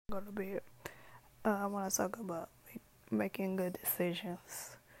go to bed. I want to talk about making good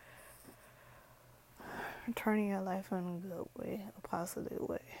decisions, turning your life in a good way, a positive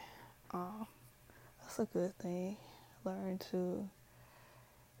way. Um, that's a good thing. Learn to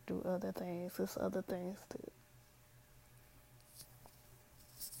do other things. There's other things to.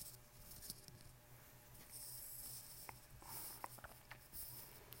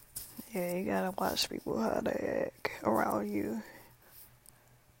 Yeah, you gotta watch people how they act around you,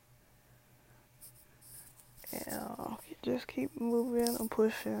 and just keep moving and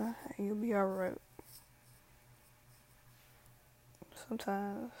pushing, and you'll be alright.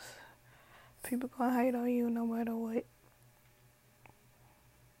 Sometimes people gonna hate on you no matter what.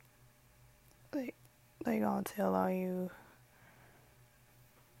 They they gonna tell on you.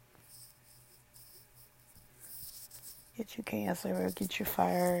 Get you cancer, get you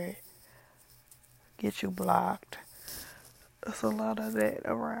fired, get you blocked. There's a lot of that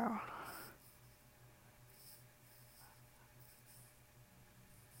around.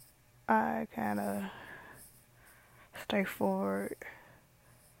 I kind of stay forward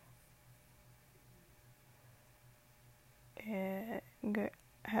and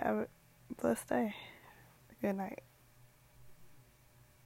have a blessed day. Good night.